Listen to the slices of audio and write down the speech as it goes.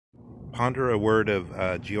ponder a word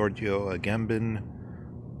of Giorgio Agamben.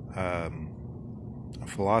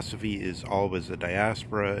 Philosophy is always a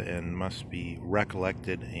diaspora and must be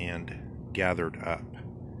recollected and gathered up.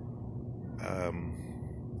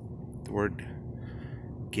 The word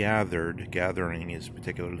gathering is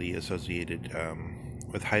particularly associated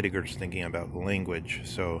with Heidegger's thinking about language.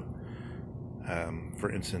 So,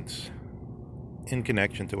 for instance, in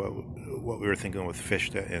connection to what we were thinking with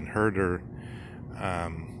Fichte and Herder,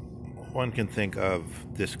 one can think of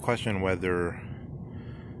this question whether,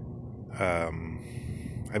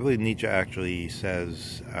 I believe Nietzsche actually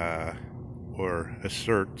says or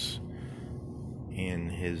asserts in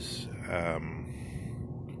his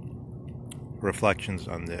reflections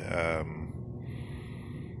on the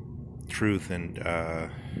truth and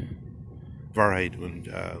Wahrheit und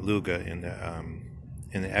Lüge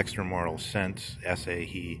in the extramoral sense essay.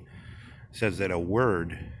 He says that a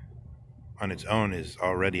word on its own is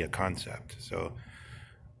already a concept. So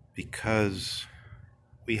because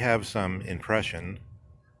we have some impression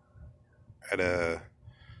at a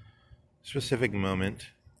specific moment,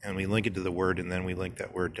 and we link it to the word, and then we link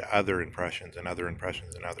that word to other impressions and other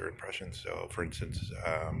impressions and other impressions. So, for instance,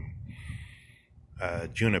 a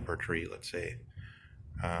juniper tree, let's say,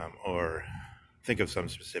 or think of some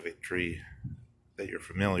specific tree that you're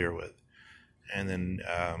familiar with, and then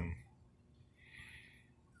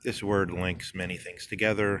this word links many things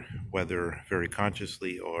together, whether very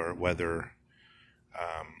consciously or whether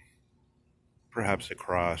perhaps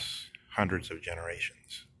across hundreds of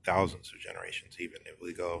generations, thousands of generations even, if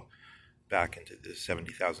we go back into the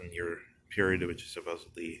 70,000 year period, which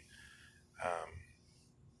supposedly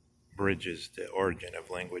bridges the origin of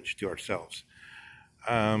language to ourselves.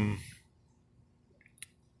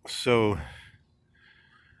 So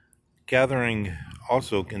gathering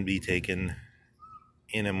also can be taken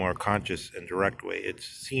in a more conscious and direct way. It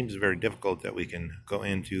seems very difficult that we can go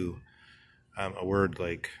into a word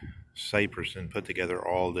like Cyprus and put together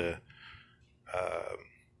all the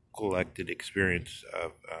collected experience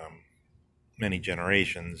of many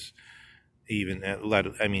generations.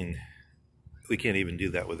 I mean, we can't even do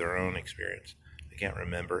that with our own experience. I can't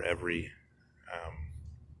remember every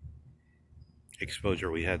exposure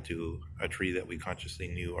we had to a tree that we consciously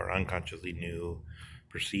knew or unconsciously knew,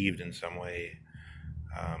 perceived in some way,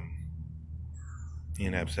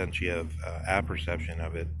 in absentia of apperception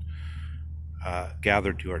of it,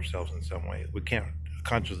 gathered to ourselves in some way. We can't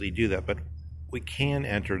consciously do that, but we can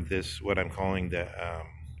enter this, what I'm calling the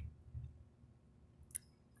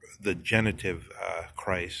genitive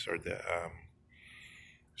Christ, or the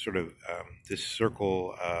sort of this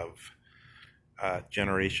circle of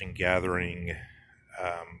generation gathering,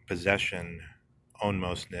 possession,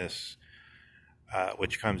 ownmostness,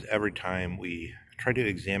 which comes every time we try to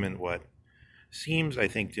examine what seems, I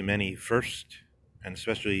think, to many first, and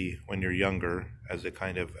especially when you're younger, as a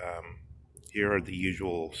kind of here are the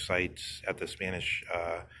usual sites at the Spanish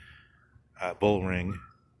bull ring.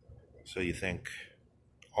 So you think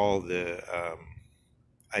all the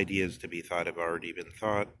ideas to be thought have already been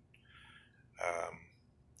thought.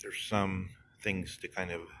 There's some things to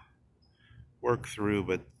kind of work through,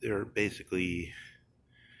 but they're basically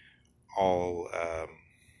all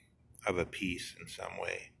of a piece in some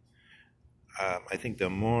way. I think the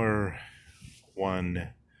more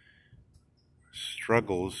one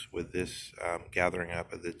struggles with this gathering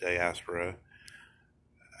up of the diaspora,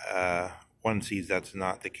 one sees that's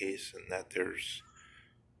not the case, and that there's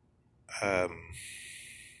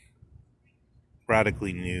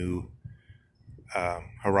radically new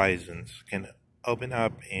horizons can open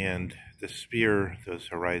up, and the sphere those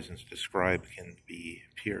horizons describe can be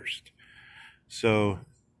pierced. So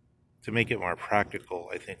to make it more practical,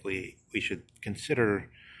 I think we should consider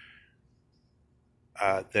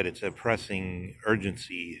that it's a pressing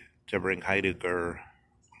urgency to bring Heidegger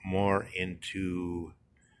more into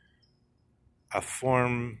a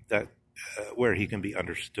form that where he can be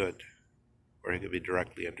understood, where he can be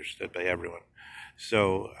directly understood by everyone.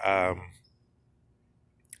 So,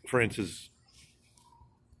 for instance,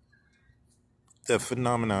 the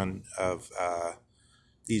phenomenon of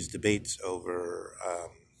these debates over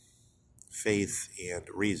faith and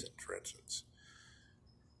reason, for instance,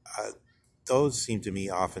 those seem to me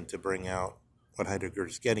often to bring out what Heidegger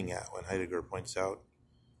is getting at when Heidegger points out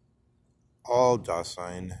all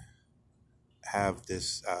Dasein have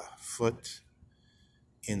this foot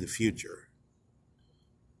in the future.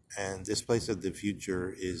 And this place of the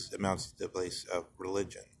future amounts to the place of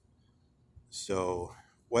religion. So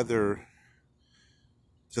there's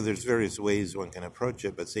various ways one can approach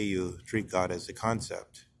it, but say you treat God as a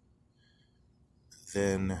concept,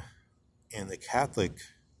 then in the Catholic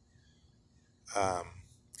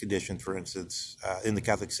conditions. For instance, in the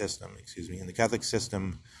Catholic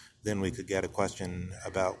system, then we could get a question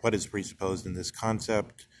about what is presupposed in this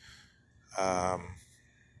concept.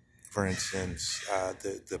 For instance,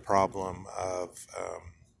 the problem of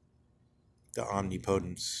the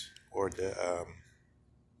omnipotence, or the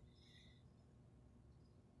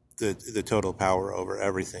total power over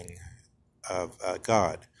everything of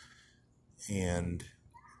God. And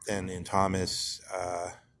then in Thomas,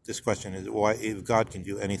 this question is, why, if God can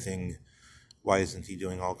do anything, why isn't he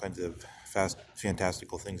doing all kinds of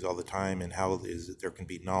fantastical things all the time? And how is it there can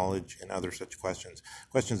be knowledge, and other such questions?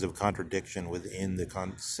 Questions of contradiction within the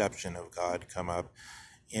conception of God come up.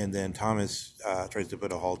 And then Thomas tries to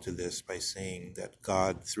put a halt to this by saying that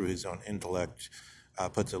God, through his own intellect,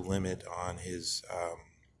 puts a limit on his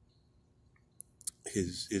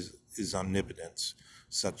omnipotence,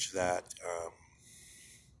 such that,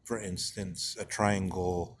 for instance, a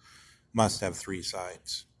triangle must have three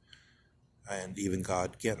sides. And even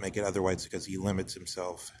God can't make it otherwise because he limits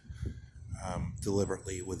himself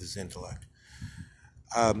deliberately with his intellect.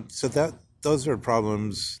 So those are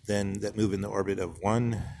problems then that move in the orbit of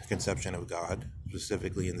one conception of God,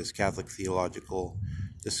 specifically in this Catholic theological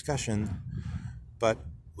discussion. But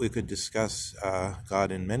we could discuss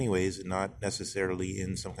God in many ways, and not necessarily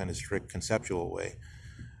in some kind of strict conceptual way.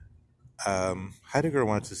 Heidegger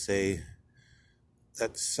wants to say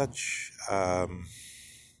that such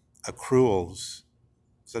accruals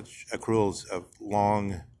of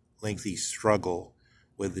long, lengthy struggle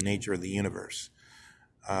with the nature of the universe,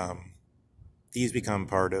 these become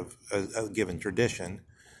part of a given tradition,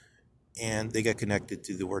 and they get connected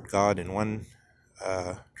to the word God in one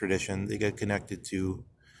tradition. They get connected to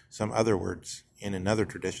some other words in another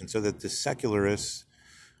tradition, so that the secularists,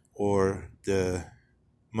 or the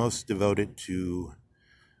most devoted to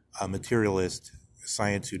a materialist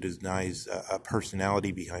science who denies a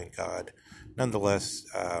personality behind God, nonetheless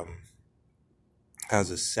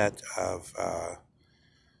has a set of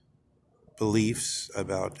beliefs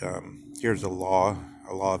about here's a law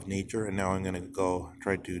of nature, and now I'm going to go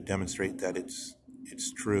try to demonstrate that it's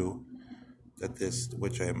true, that this,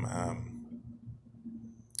 which I'm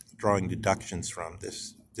drawing deductions from,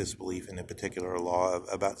 this belief in a particular law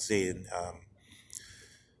about, say, in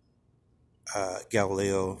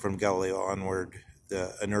Galileo, from Galileo onward,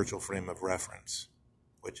 the inertial frame of reference,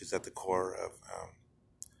 which is at the core of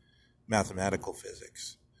mathematical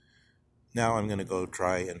physics. Now I'm going to go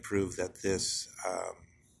try and prove that this,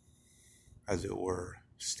 as it were,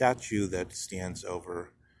 statue that stands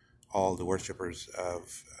over all the worshippers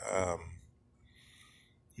of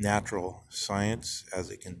natural science, as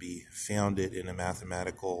it can be founded in a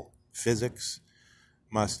mathematical physics,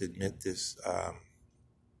 must admit this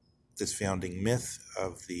this founding myth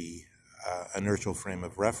of the inertial frame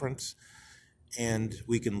of reference, and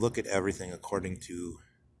we can look at everything according to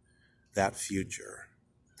that future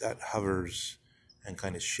that hovers and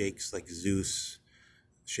kind of shakes, like Zeus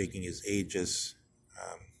shaking his aegis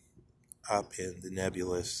up in the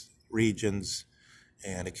nebulous regions,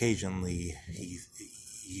 and occasionally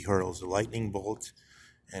he hurls a lightning bolt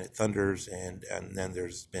and it thunders, and then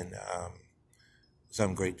there's been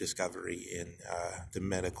some great discovery in the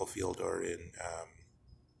medical field, or in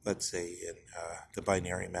let's say in the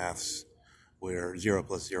binary maths, where 0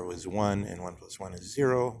 plus 0 is 1 and 1 plus 1 is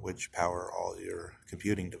 0, which power all your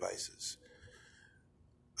computing devices.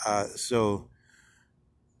 So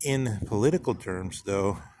in political terms,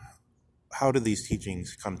 though, how do these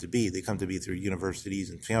teachings come to be? They come to be through universities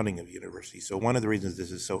and founding of universities. So one of the reasons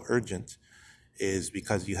this is so urgent is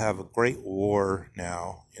because you have a great war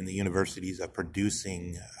now in the universities of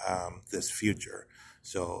producing this future.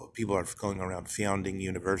 So people are going around founding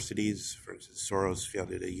universities. For instance, Soros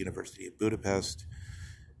founded a university at Budapest,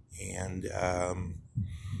 and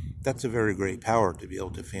that's a very great power to be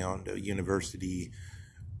able to found a university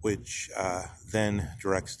which then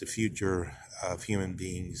directs the future of human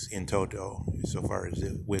beings in toto, so far as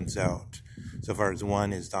it wins out, so far as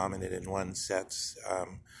one is dominant and one sets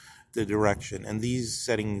the direction. And these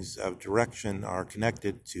settings of direction are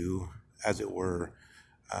connected to, as it were,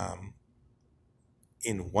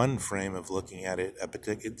 in one frame of looking at it,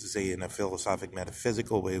 say in a philosophic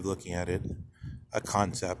metaphysical way of looking at it, a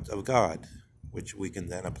concept of God, which we can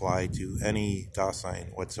then apply to any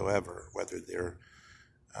Dasein whatsoever, whether they're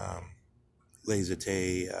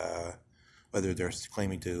laissez, whether they're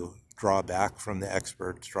claiming to draw back from the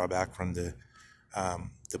experts, draw back from the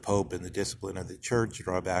Pope and the discipline of the Church,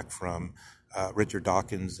 draw back from Richard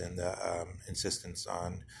Dawkins and the insistence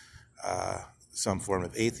on some form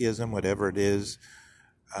of atheism, whatever it is,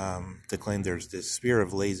 to claim there's this sphere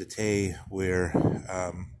of laissez, where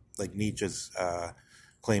like Nietzsche's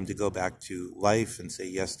claim to go back to life and say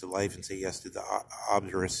yes to life and say yes to the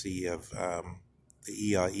obduracy of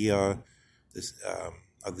the ia, this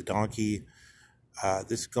of the donkey.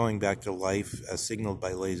 This going back to life, as signaled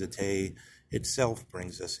by laissez itself,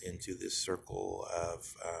 brings us into this circle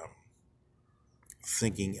of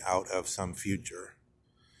thinking out of some future,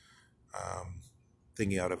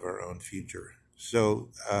 thinking out of our own future. So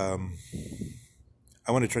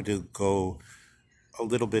I want to try to go a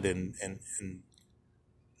little bit and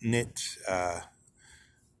knit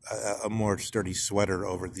a more sturdy sweater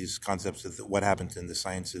over these concepts of what happens in the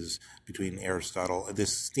sciences between Aristotle,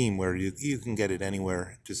 this theme where you can get it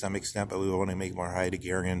anywhere to some extent, but we want to make more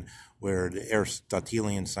Heideggerian, where the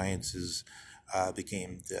Aristotelian sciences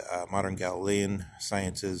became the modern Galilean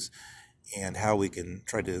sciences, and how we can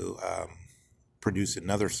try to produce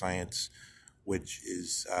another science, which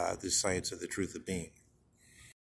is the science of the truth of being.